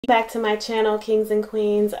Back to my channel, Kings and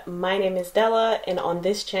Queens. My name is Della, and on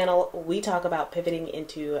this channel we talk about pivoting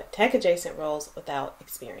into tech adjacent roles without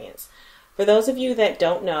experience. For those of you that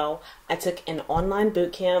don't know, I took an online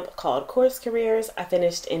boot camp called CourseCareers. I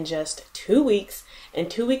finished in just 2 weeks, and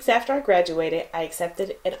 2 weeks after I graduated, I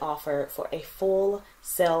accepted an offer for a full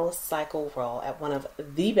sales cycle role at one of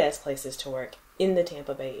the best places to work in the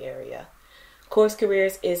Tampa Bay area.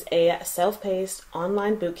 CourseCareers is a self-paced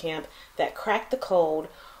online boot camp that cracked the code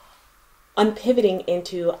on pivoting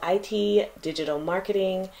into IT, digital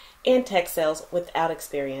marketing, and tech sales without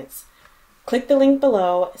experience. Click the link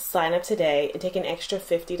below, sign up today, and take an extra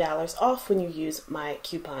 $50 off when you use my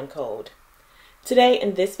coupon code. Today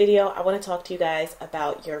in this video, I want to talk to you guys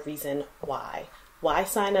about your reason why. Why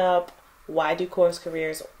sign up? Why do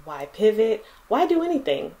CourseCareers? Why pivot? Why do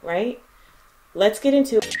anything, right? Let's get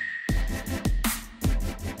into it.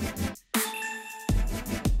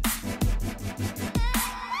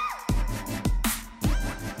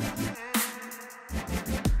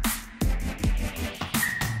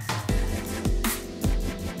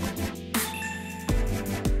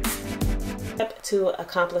 To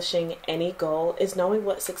accomplishing any goal is knowing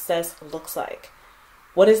what success looks like.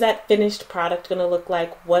 What is that finished product going to look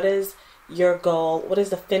like? What is your goal? What does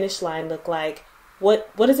the finish line look like?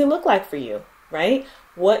 What does it look like for you, right?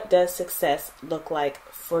 What does success look like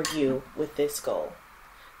for you with this goal?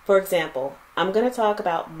 For example, I'm going to talk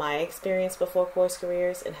about my experience before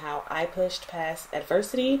CourseCareers and how I pushed past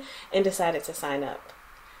adversity and decided to sign up.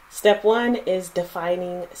 Step one is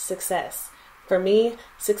defining success. For me,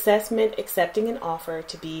 success meant accepting an offer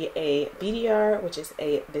to be a BDR, which is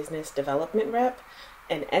a business development rep,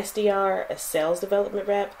 an SDR, a sales development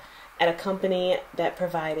rep, at a company that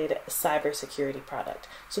provided cybersecurity product.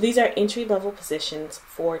 So these are entry-level positions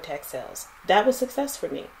for tech sales. That was success for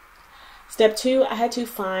me. Step two, I had to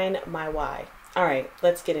find my why. All right,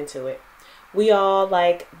 let's get into it. We all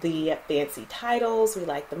like the fancy titles, we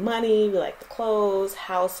like the money, we like the clothes,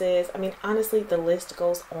 houses. I mean, honestly, the list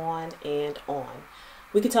goes on and on.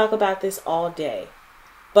 We could talk about this all day.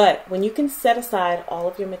 But when you can set aside all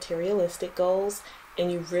of your materialistic goals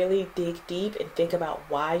and you really dig deep and think about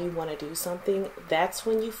why you want to do something, that's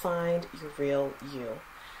when you find your real you.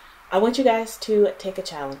 I want you guys to take a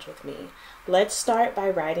challenge with me. Let's start by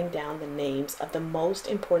writing down the names of the most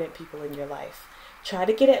important people in your life. Try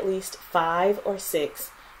to get at least 5 or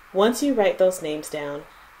 6. Once you write those names down,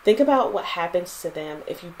 think about what happens to them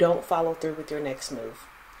if you don't follow through with your next move.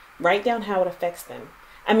 Write down how it affects them.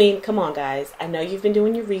 I mean, come on guys, I know you've been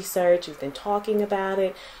doing your research, you've been talking about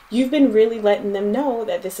it, you've been really letting them know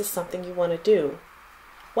that this is something you want to do.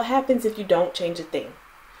 What happens if you don't change a thing?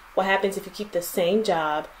 What happens if you keep the same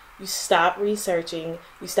job, you stop researching,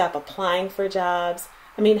 you stop applying for jobs?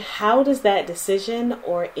 I mean, how does that decision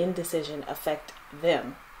or indecision affect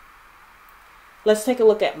them? Let's take a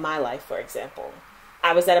look at my life, for example.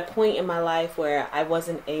 I was at a point in my life where I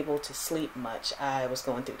wasn't able to sleep much. I was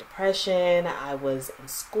going through depression. I was in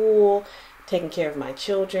school, taking care of my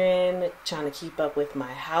children, trying to keep up with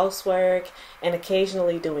my housework, and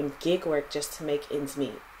occasionally doing gig work just to make ends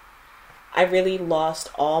meet. I really lost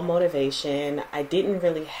all motivation. I didn't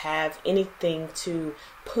really have anything to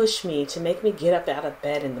push me, to make me get up out of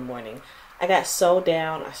bed in the morning. I got so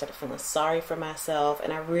down, I started feeling sorry for myself,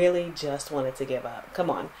 and I really just wanted to give up. Come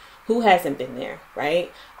on, who hasn't been there,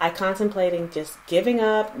 right? I contemplating just giving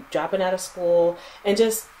up, dropping out of school, and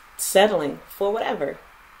just settling for whatever.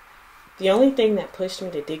 The only thing that pushed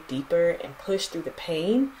me to dig deeper and push through the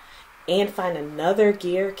pain and find another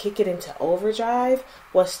gear, kick it into overdrive,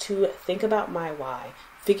 was to think about my why,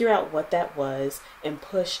 figure out what that was, and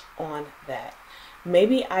push on that.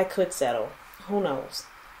 Maybe I could settle, who knows?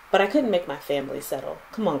 But I couldn't make my family settle.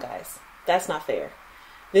 Come on guys, that's not fair.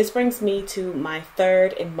 This brings me to my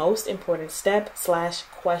third and most important step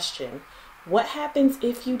 / question. What happens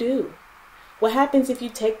if you do? What happens if you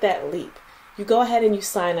take that leap? You go ahead and you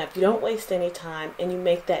sign up, you don't waste any time, and you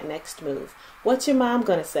make that next move. What's your mom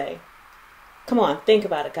gonna say? Come on, think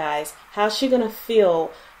about it, guys. How's she going to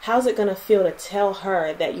feel? How's it going to feel to tell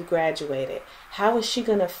her that you graduated? How is she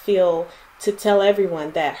going to feel to tell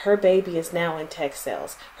everyone that her baby is now in tech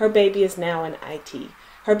sales? Her baby is now in IT.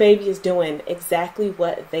 Her baby is doing exactly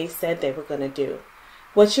what they said they were going to do.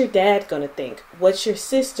 What's your dad going to think? What's your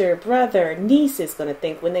sister, brother, niece going to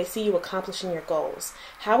think when they see you accomplishing your goals?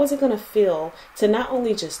 How is it going to feel to not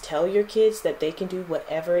only just tell your kids that they can do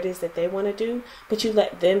whatever it is that they want to do, but you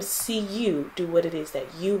let them see you do what it is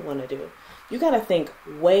that you want to do? You got to think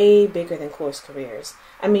way bigger than CourseCareers.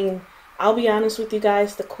 I mean, I'll be honest with you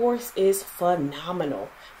guys, the course is phenomenal,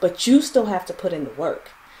 but you still have to put in the work.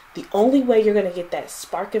 The only way you're going to get that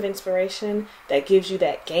spark of inspiration that gives you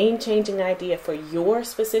that game-changing idea for your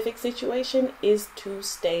specific situation is to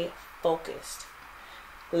stay focused.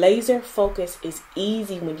 Laser focus is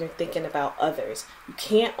easy when you're thinking about others. You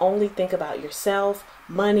can't only think about yourself,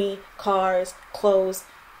 money, cars, clothes.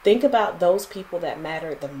 Think about those people that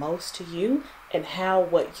matter the most to you and how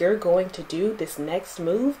what you're going to do, this next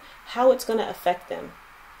move, how it's going to affect them.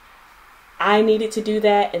 I needed to do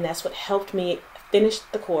that, and that's what helped me finish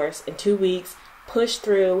the course in 2 weeks, push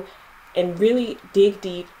through, and really dig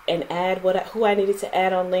deep and add who I needed to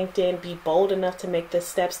add on LinkedIn, be bold enough to make the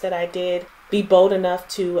steps that I did, be bold enough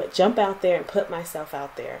to jump out there and put myself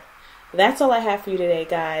out there. That's all I have for you today,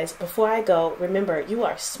 guys. Before I go, remember, you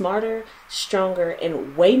are smarter, stronger,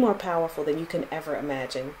 and way more powerful than you can ever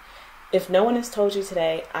imagine. If no one has told you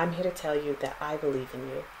today, I'm here to tell you that I believe in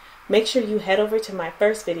you. Make sure you head over to my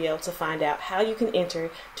first video to find out how you can enter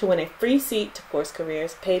to win a free seat to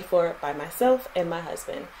CourseCareers paid for by myself and my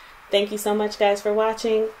husband. Thank you so much, guys, for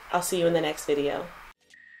watching. I'll see you in the next video.